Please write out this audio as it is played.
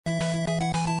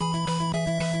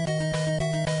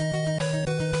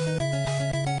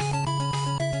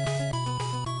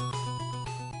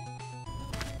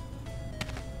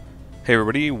Hey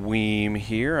everybody, Weem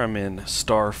here. I'm in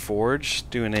Starforge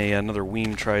doing another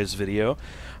Weem Tries video.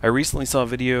 I recently saw a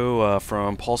video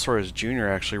from Paul Suarez Jr.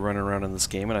 actually running around in this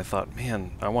game, and I thought,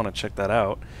 man, I want to check that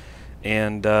out.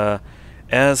 And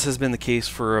as has been the case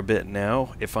for a bit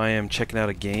now, if I am checking out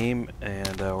a game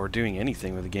and or doing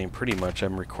anything with the game, pretty much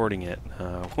I'm recording it.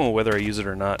 Whether I use it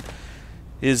or not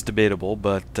is debatable,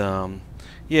 but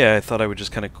yeah, I thought I would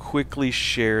just kind of quickly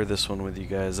share this one with you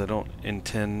guys. I don't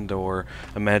intend or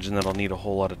imagine that I'll need a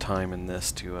whole lot of time in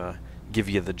this to give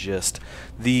you the gist.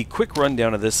 The quick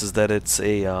rundown of this is that it's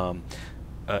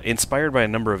inspired by a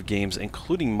number of games,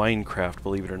 including Minecraft,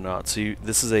 believe it or not. So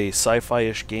this is a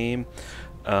sci-fi-ish game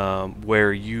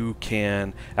where you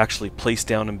can actually place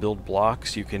down and build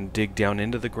blocks. You can dig down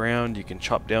into the ground, you can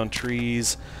chop down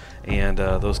trees, and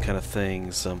those kind of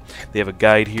things. They have a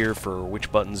guide here for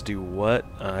which buttons do what.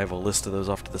 I have a list of those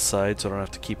off to the side, so I don't have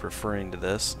to keep referring to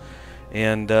this.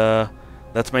 And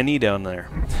that's my knee down there.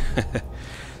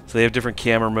 So they have different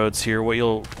camera modes here. What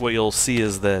you'll see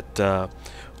is that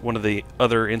one of the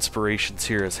other inspirations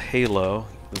here is Halo.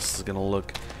 This is going to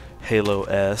look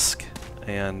Halo-esque,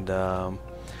 and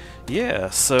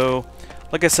yeah. So,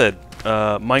 like I said,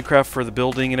 Minecraft for the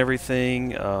building and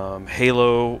everything,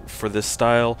 Halo for this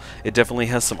style. It definitely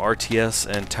has some RTS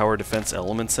and tower defense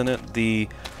elements in it.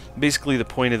 Basically the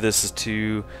point of this is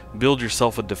to build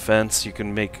yourself a defense. You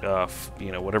can make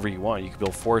whatever you want. You can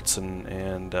build forts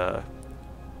and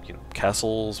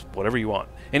castles, whatever you want.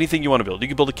 Anything you want to build. You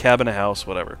can build a cabin, a house,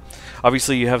 whatever.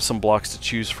 Obviously you have some blocks to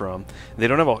choose from. They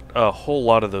don't have a whole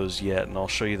lot of those yet, and I'll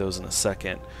show you those in a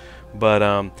second.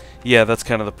 But yeah, that's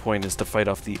kind of the point, is to fight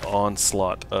off the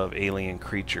onslaught of alien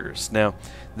creatures. Now,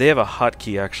 they have a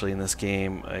hotkey actually in this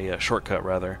game, a shortcut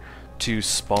rather, to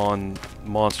spawn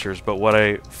monsters, but what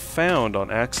I found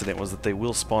on accident was that they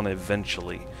will spawn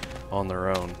eventually on their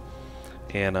own.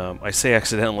 And I say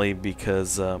accidentally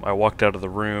because I walked out of the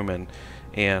room,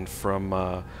 and from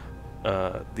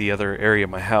the other area of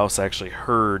my house I actually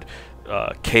heard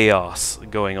chaos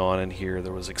going on in here.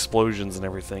 There was explosions and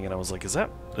everything, and I was like, is that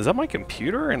my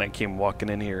computer? And I came walking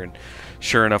in here, and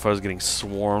sure enough I was getting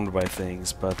swarmed by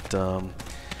things. But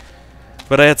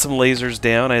I had some lasers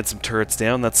down, I had some turrets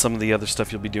down. That's some of the other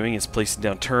stuff you'll be doing, is placing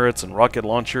down turrets and rocket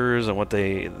launchers. And what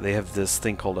they have this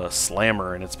thing called a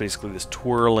slammer, and it's basically this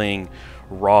twirling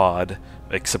rod,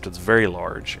 except it's very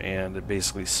large, and it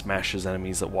basically smashes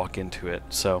enemies that walk into it.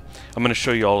 So I'm going to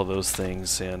show you all of those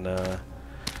things, and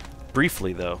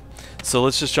briefly though. So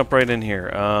let's just jump right in here.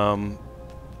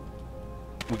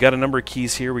 We got a number of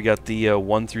keys here. We got the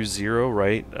 1 through 0,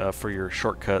 right, for your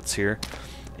shortcuts here.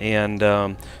 And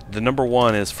the number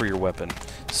 1 is for your weapon.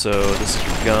 So this is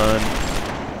your gun,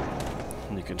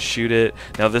 and you can shoot it.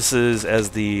 Now this is, as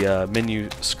the menu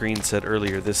screen said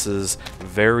earlier, this is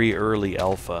very early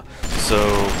alpha. So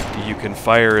you can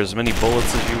fire as many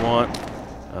bullets as you want.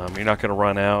 You're not going to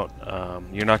run out.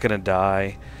 You're not going to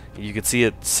die. You can see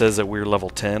it says that we're level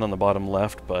 10 on the bottom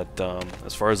left, but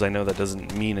as far as I know, that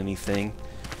doesn't mean anything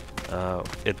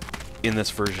in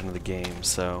this version of the game.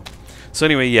 So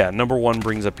anyway, yeah, number 1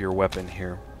 brings up your weapon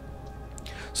here.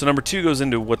 So number 2 goes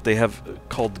into what they have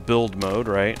called the build mode,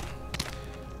 right?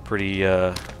 Pretty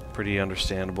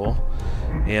understandable.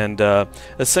 And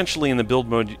essentially in the build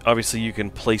mode, obviously you can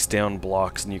place down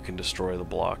blocks and you can destroy the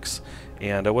blocks.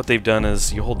 And what they've done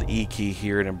is you hold the E key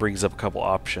here, and it brings up a couple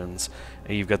options.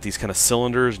 And you've got these kind of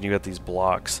cylinders, and you've got these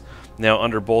blocks. Now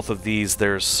under both of these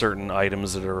there's certain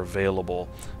items that are available.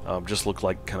 Just look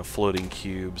like kind of floating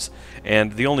cubes.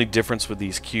 And the only difference with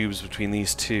these cubes between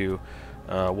these two,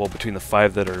 well, between the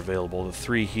 5 that are available, the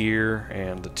 3 here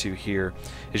and the 2 here,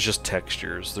 is just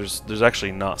textures. There's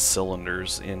actually not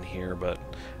cylinders in here, but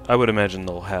I would imagine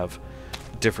they'll have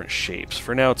different shapes.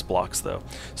 For now it's blocks though.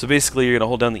 So basically you're going to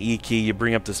hold down the E key, you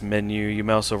bring up this menu, you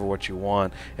mouse over what you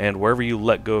want, and wherever you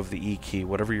let go of the E key,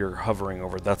 whatever you're hovering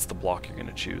over, that's the block you're going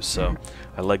to choose. So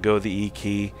I let go of the E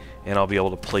key, and I'll be able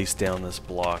to place down this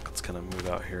block. Let's kind of move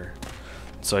out here.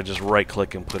 So I just right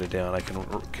click and put it down. I can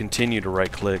continue to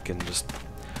right click and just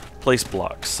place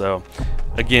blocks. So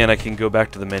again, I can go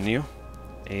back to the menu,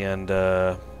 and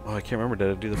oh, I can't remember,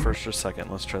 did I do the first or second?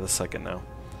 Let's try the second now.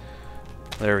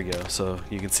 There we go. So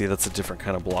you can see that's a different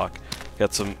kind of block. Got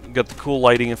the cool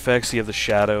lighting effects. You have the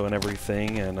shadow and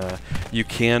everything, and you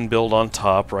can build on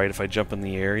top, right? If I jump in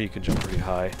the air, you can jump pretty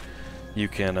high. You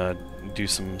can do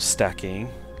some stacking,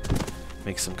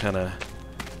 make some kind of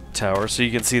tower. So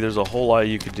you can see there's a whole lot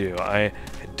you could do. I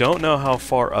don't know how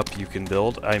far up you can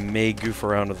build. I may goof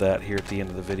around with that here at the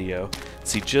end of the video,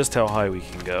 see just how high we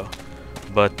can go.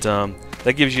 But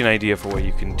that gives you an idea for what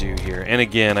you can do here. And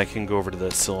again, I can go over to the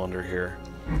cylinder here,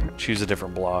 choose a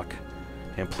different block,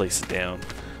 and place it down.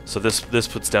 So this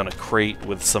puts down a crate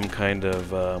with some kind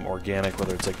of organic,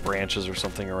 whether it's like branches or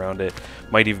something around it.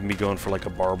 Might even be going for like a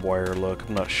barbed wire look.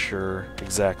 I'm not sure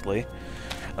exactly.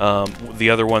 The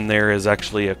other one there is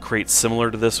actually a crate similar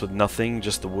to this with nothing,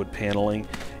 just the wood paneling.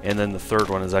 And then the third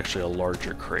one is actually a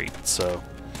larger crate. So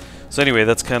anyway,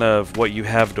 that's kind of what you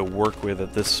have to work with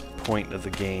at this point of the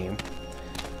game.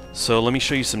 So let me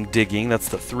show you some digging. That's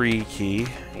the 3 key.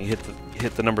 You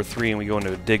hit the number 3 and we go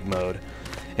into a dig mode.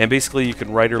 And basically you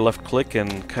can right or left click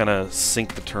and kind of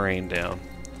sink the terrain down.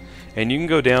 And you can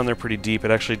go down there pretty deep. It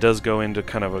actually does go into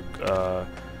kind of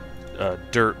a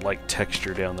dirt-like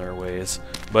texture down there a ways.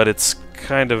 But it's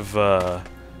kind of,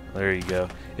 there you go.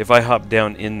 If I hop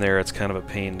down in there, it's kind of a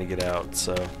pain to get out.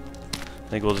 So I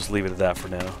think we'll just leave it at that for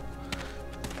now.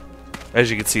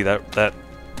 As you can see,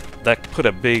 that put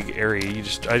a big area.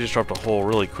 I just dropped a hole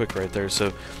really quick right there,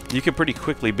 so you can pretty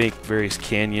quickly make various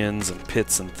canyons and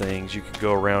pits and things. You could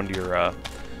go around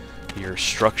your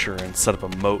structure and set up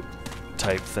a moat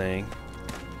type thing.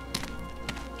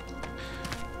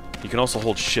 You can also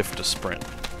hold shift to sprint.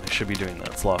 I should be doing that.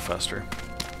 It's a lot faster.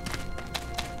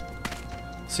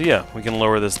 So yeah, we can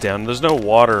lower this down. There's no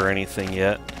water or anything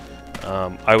yet.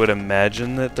 I would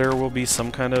imagine that there will be some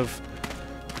kind of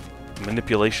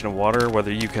manipulation of water,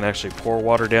 whether you can actually pour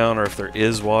water down or if there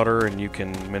is water and you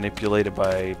can manipulate it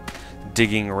by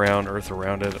digging around earth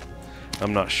around it.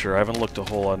 I'm not sure. I haven't looked a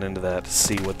whole lot into that to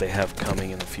see what they have coming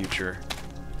in the future.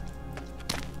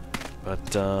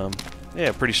 But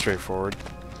yeah, pretty straightforward.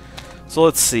 So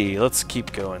let's see. Let's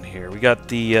keep going here. We got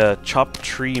the chop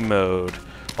tree mode.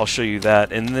 I'll show you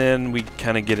that, and then we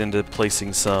kind of get into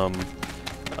placing some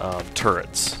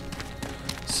turrets.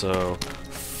 So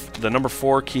the number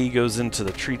 4 key goes into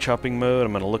the tree chopping mode.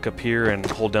 I'm going to look up here and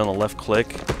hold down the left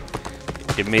click.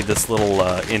 It made this little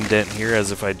indent here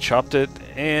as if I'd chopped it,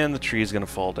 and the tree is going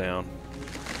to fall down.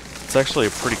 It's actually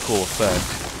a pretty cool effect.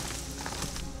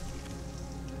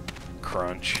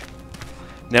 Crunch.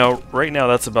 Now, right now,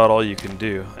 that's about all you can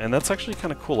do, and that's actually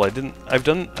kind of cool.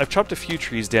 I've chopped a few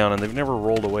trees down, and they've never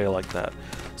rolled away like that,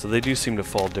 so they do seem to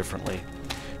fall differently.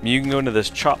 You can go into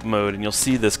this chop mode and you'll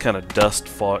see this kind of dust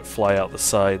fly out the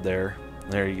side there.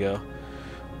 There you go.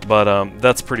 But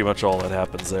that's pretty much all that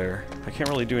happens there. I can't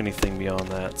really do anything beyond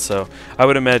that. So I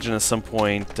would imagine at some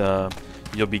point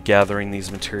you'll be gathering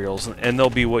these materials and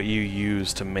they'll be what you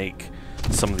use to make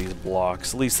some of these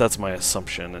blocks. At least that's my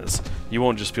assumption, is you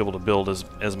won't just be able to build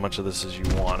as much of this as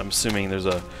you want. I'm assuming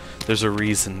there's a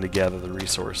reason to gather the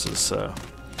resources. So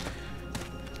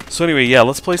anyway, yeah,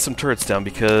 let's place some turrets down,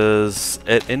 because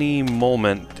at any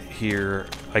moment here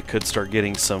I could start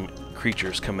getting some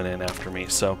creatures coming in after me.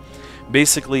 So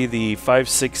basically the 5,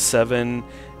 6, 7,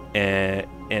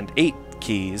 and 8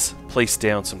 keys place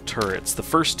down some turrets. The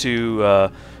first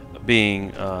 2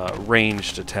 being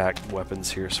ranged attack weapons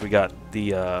here. So we got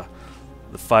the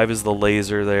 5 is the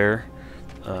laser there,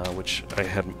 which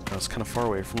I was kind of far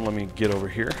away from. Let me get over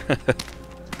here.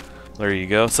 There you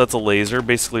go. So that's a laser.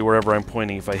 Basically, wherever I'm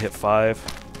pointing, if I hit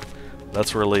 5,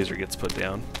 that's where a laser gets put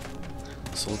down.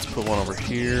 So let's put one over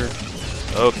here.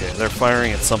 Okay, they're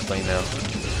firing at something now.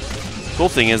 Cool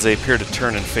thing is they appear to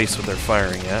turn and face what they're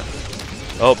firing at.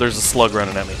 Oh, there's a slug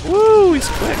running at me. Woo, he's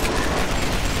quick.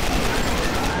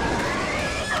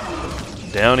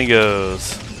 Down he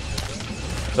goes.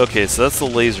 Okay, so that's the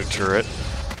laser turret.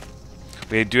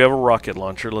 We do have a rocket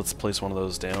launcher. Let's place one of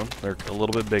those down. They're a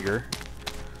little bit bigger.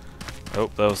 Oh,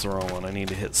 that was the wrong one. I need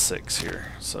to hit 6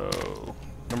 here. So,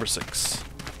 number 6.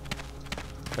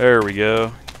 There we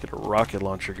go. Get a rocket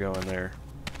launcher going there.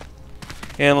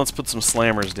 And let's put some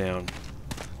slammers down.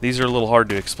 These are a little hard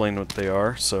to explain what they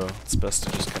are, so it's best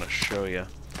to just kind of show you.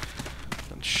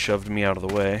 And shoved me out of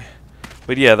the way.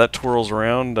 But yeah, that twirls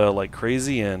around like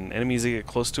crazy, and enemies that get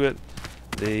close to it,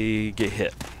 they get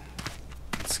hit.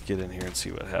 Let's get in here and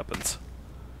see what happens.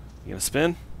 You gonna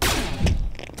spin?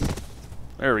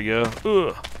 There we go.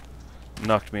 Ugh.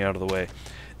 Knocked me out of the way.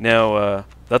 Now,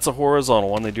 that's a horizontal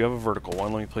one. They do have a vertical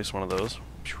one. Let me place one of those.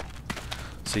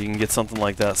 So you can get something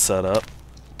like that set up.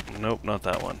 Nope, not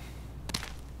that one.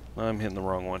 I'm hitting the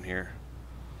wrong one here.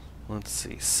 Let's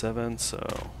see, 7,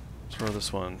 so throw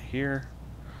this one here.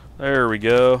 There we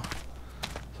go.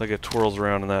 It's like it twirls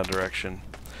around in that direction.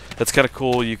 That's kind of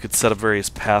cool. You could set up various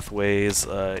pathways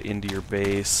into your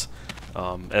base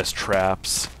as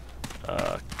traps.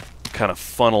 Kind of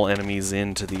funnel enemies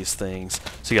into these things.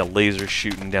 So you got lasers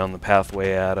shooting down the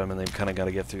pathway at them, and they've kind of got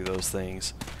to get through those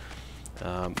things.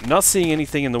 Not seeing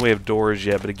anything in the way of doors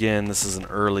yet, but again, this is an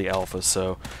early alpha,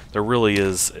 so there really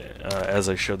is, as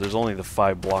I showed, there's only the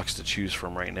 5 blocks to choose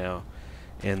from right now,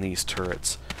 and these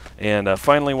turrets. And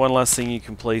finally, one last thing you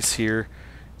can place here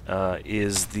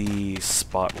is the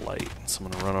spotlight. So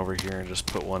I'm going to run over here and just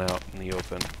put one out in the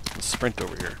open. Let's sprint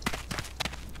over here.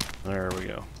 There we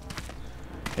go.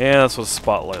 Yeah, that's what a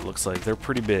spotlight looks like. They're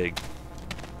pretty big.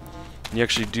 You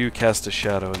actually do cast a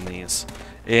shadow in these.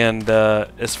 And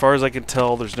as far as I can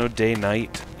tell, there's no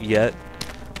day-night yet.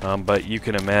 But you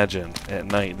can imagine, at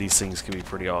night, these things can be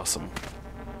pretty awesome.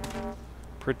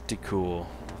 Pretty cool.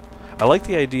 I like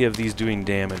the idea of these doing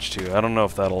damage, too. I don't know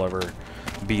if that'll ever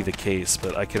be the case,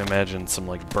 but I can imagine some,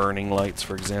 like, burning lights,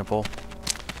 for example.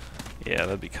 Yeah,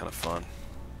 that'd be kind of fun.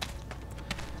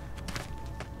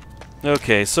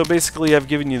 Okay, so basically I've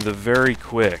given you the very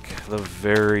quick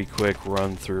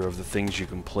run-through of the things you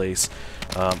can place.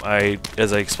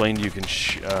 As I explained, you can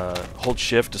hold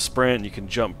shift to sprint, you can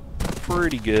jump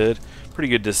pretty good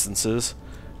distances.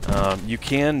 You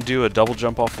can do a double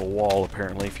jump off a wall,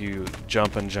 apparently, if you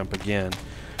jump and jump again.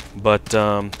 But,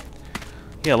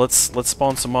 yeah, let's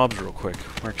spawn some mobs real quick.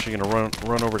 We're actually going to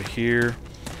run over to here.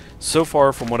 So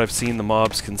far, from what I've seen, the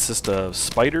mobs consist of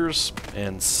spiders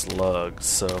and slugs,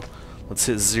 so let's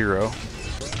hit 0.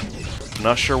 I'm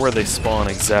not sure where they spawn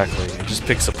exactly. It just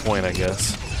picks a point, I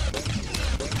guess.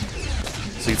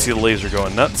 So you can see the laser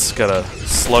going nuts. Got a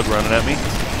slug running at me.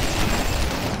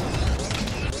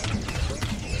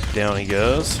 Down he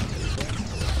goes.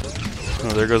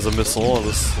 Oh, there goes a missile. It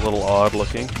was a little odd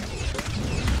looking.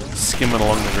 Skimming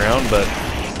along the ground, but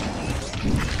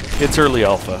it's early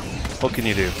alpha. What can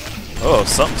you do? Oh,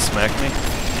 something smacked me.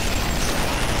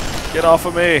 Get off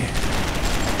of me!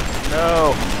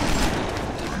 No!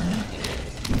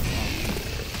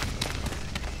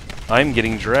 I'm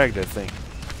getting dragged, I think.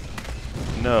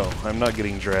 No, I'm not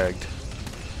getting dragged.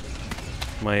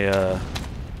 I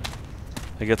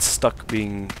get stuck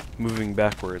moving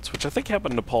backwards, which I think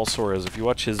happened to Paul Soares. If you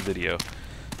watch his video,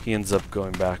 he ends up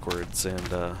going backwards,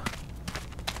 and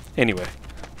anyway,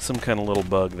 some kind of little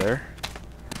bug there.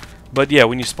 But yeah,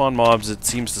 when you spawn mobs, it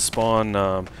seems to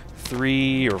spawn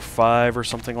 3 or 5 or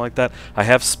something like that. I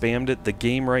have spammed it. The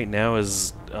game right now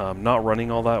is not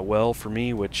running all that well for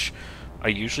me, which I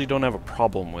usually don't have a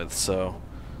problem with, so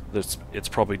it's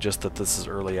probably just that this is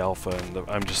early alpha, and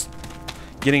I'm just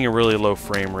getting a really low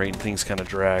frame rate, and things kind of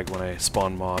drag when I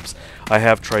spawn mobs. I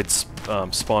have tried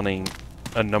spawning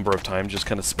a number of times, just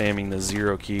kind of spamming the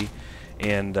 0 key,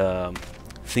 and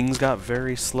things got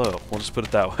very slow. We'll just put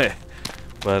it that way.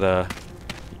 But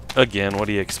again, what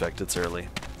do you expect? It's early.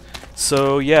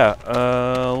 So yeah,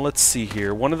 let's see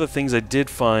here. One of the things I did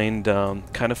find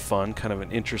kind of fun, kind of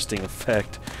an interesting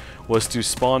effect, was to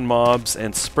spawn mobs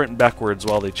and sprint backwards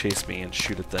while they chase me and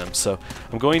shoot at them. So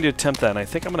I'm going to attempt that, and I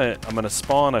think I'm gonna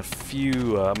spawn a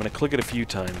few. I'm gonna click it a few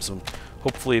times, and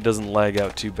hopefully it doesn't lag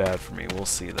out too bad for me. We'll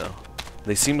see though.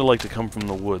 They seem to like to come from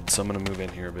the woods, so I'm gonna move in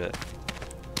here a bit.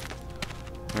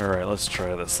 All right, let's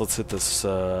try this. Let's hit this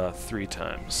 3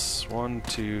 times. 1,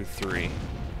 2, 3.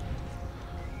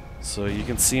 So you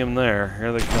can see them there.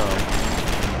 Here they come.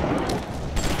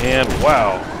 And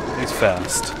wow, he's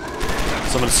fast.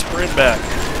 So I'm gonna sprint back.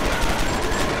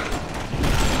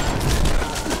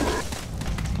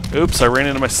 Oops, I ran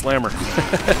into my slammer.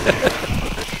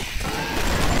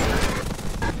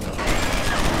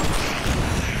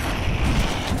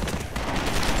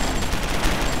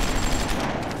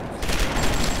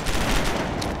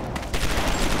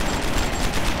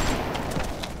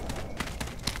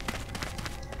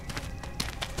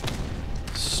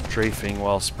 Strafing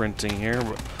while sprinting here.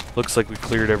 Looks like we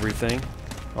cleared everything.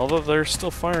 Although they're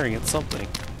still firing at something.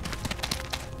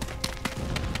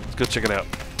 Let's go check it out.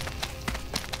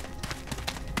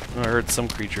 Oh, I heard some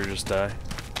creature just die.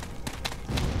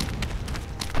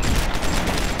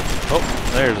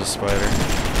 Oh, there's a spider.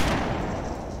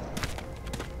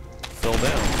 Fell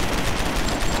down.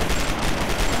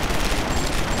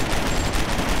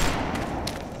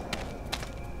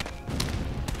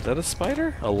 Is that a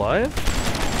spider? Alive?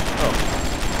 Oh.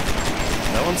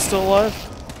 That one's still alive?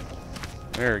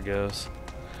 There it goes.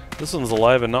 This one's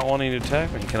alive and not wanting to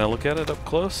attack me. Can I look at it up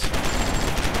close?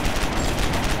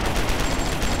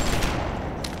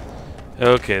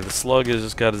 Okay, the slug has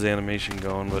just got his animation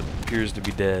going, but appears to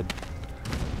be dead.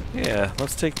 Yeah,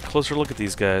 let's take a closer look at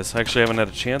these guys. I actually haven't had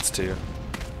a chance to.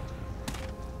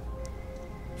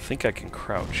 I think I can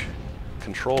crouch.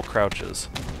 Control crouches.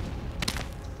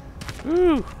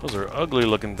 Ooh, those are ugly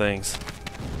looking things.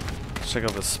 Let's check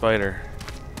out the spider.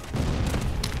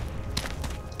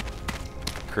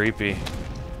 Creepy.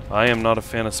 I am not a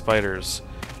fan of spiders.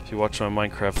 If you watch my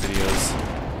Minecraft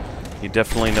videos, you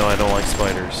definitely know I don't like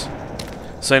spiders.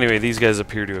 So anyway, these guys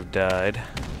appear to have died.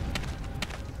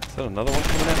 Is that another one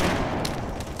coming at me?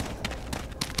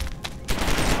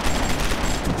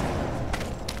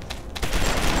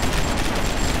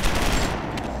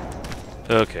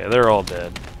 Okay, they're all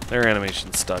dead. Their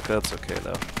animation's stuck. That's okay,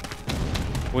 though.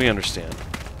 We understand.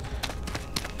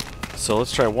 So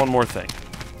let's try one more thing.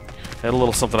 I had a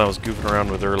little something I was goofing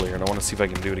around with earlier, and I want to see if I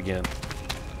can do it again.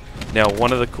 Now,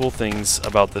 one of the cool things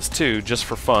about this, too, just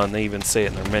for fun, they even say it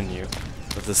in their menu,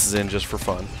 that this is in just for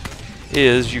fun,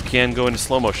 is you can go into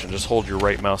slow motion. Just hold your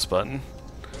right mouse button,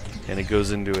 and it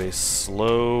goes into a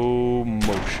slow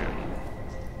motion.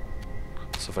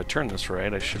 So if I turn this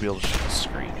right, I should be able to show the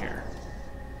screen here.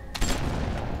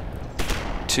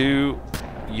 To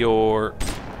your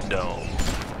dome.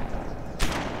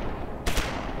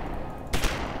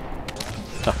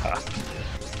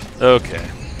 Okay.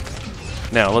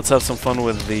 Now, let's have some fun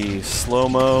with the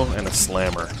slow-mo and a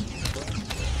slammer.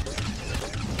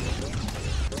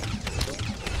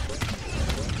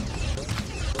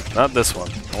 Not this one.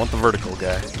 I want the vertical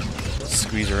guy.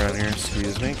 Squeeze around here.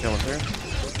 Excuse me. Coming through.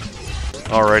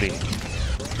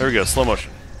 Alrighty. There we go. Slow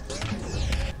motion.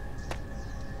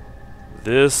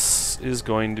 This is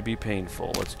going to be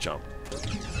painful. Let's jump.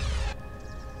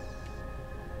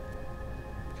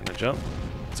 Can I jump?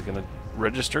 Is it going to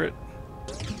register it?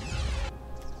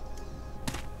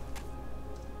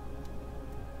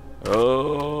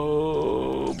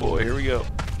 Oh boy, here we go.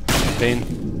 Pain.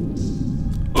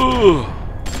 Ooh!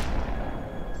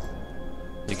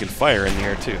 You can fire in the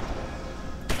air too.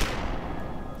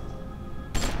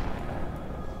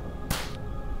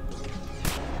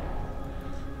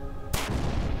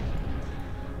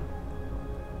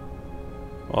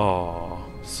 Oh,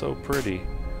 so pretty.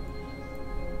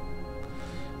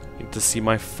 Get to see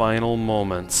my final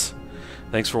moments.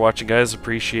 Thanks for watching, guys.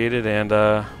 Appreciate it, and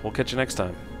we'll catch you next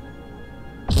time.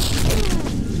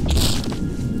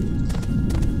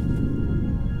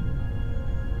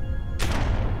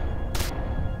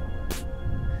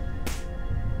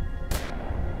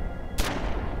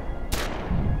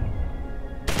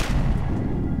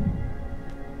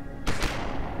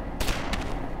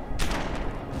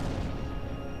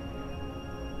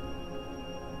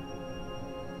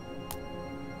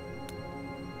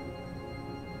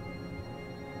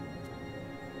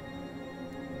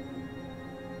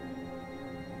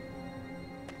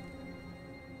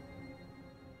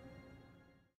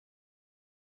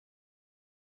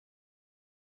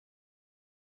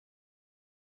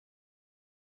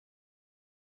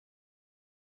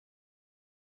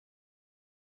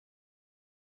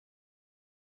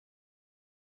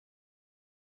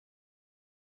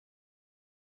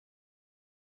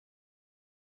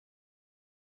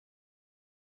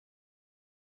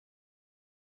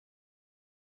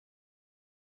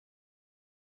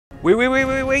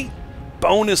 Wait!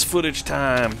 Bonus footage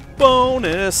time!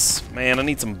 Bonus! Man, I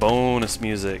need some bonus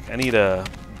music. I need a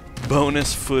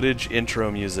bonus footage intro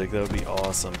music. That would be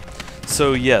awesome.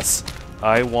 So yes,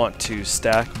 I want to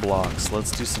stack blocks.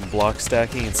 Let's do some block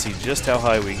stacking and see just how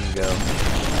high we can go.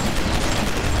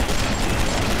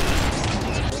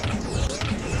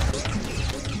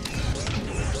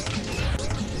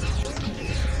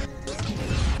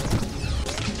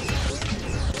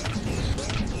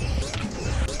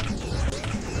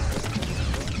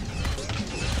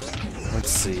 Let's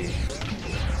see.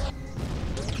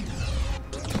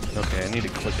 Okay, I need to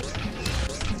click it.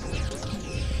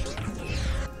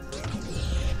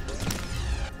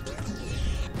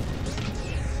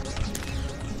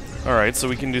 Alright, so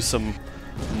we can do some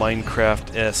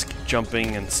Minecraft-esque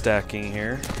jumping and stacking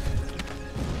here.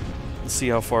 Let's see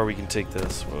how far we can take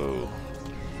this. Whoa.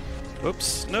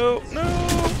 Whoops. No!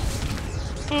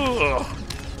 Ugh.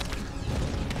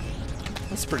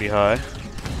 That's pretty high.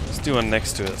 Let's do one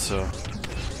next to it so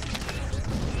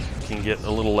we can get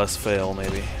a little less fail,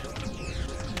 maybe.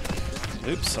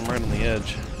 Oops, I'm right on the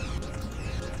edge.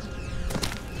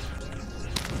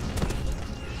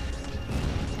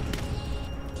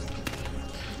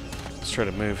 Let's try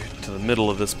to move to the middle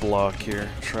of this block here.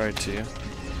 Try to.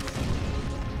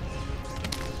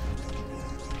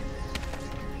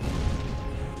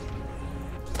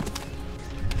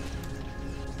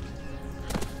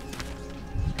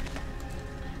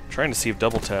 Trying to see if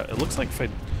double tap. It looks like if I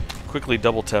quickly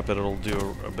double tap it, it'll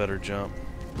do a better jump.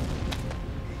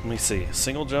 Let me see.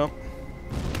 Single jump?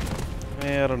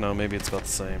 I don't know. Maybe it's about the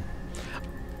same.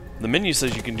 The menu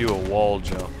says you can do a wall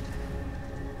jump.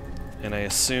 And I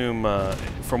assume,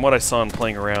 from what I saw in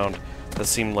playing around, that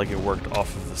seemed like it worked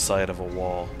off of the side of a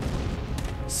wall.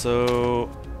 So,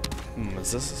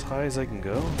 is this as high as I can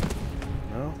go?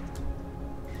 No?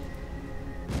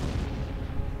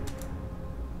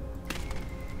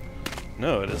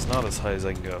 No, it is not as high as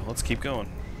I can go. Let's keep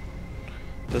going.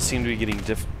 It does seem to be getting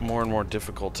more and more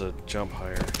difficult to jump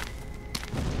higher.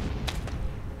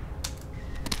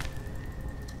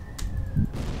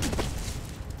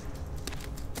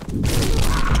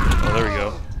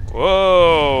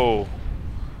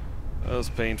 was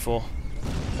painful.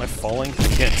 Am I falling? I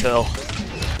can't tell.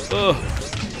 Ugh.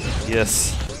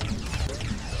 Yes.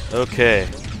 Okay.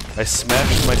 I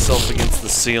smashed myself against the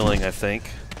ceiling, I think.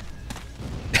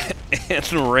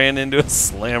 And ran into a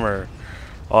slammer.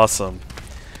 Awesome.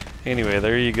 Anyway,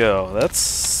 there you go.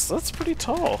 That's pretty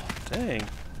tall. Dang.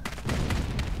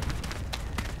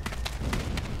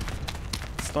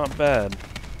 It's not bad.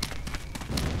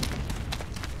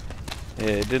 Yeah,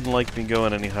 it didn't like me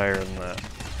going any higher than that.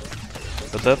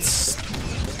 But that's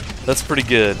pretty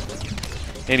good.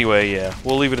 Anyway, yeah,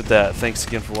 we'll leave it at that. Thanks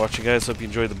again for watching, guys. Hope you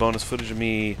enjoyed the bonus footage of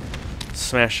me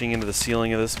smashing into the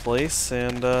ceiling of this place,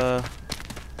 and yeah,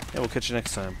 we'll catch you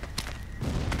next time.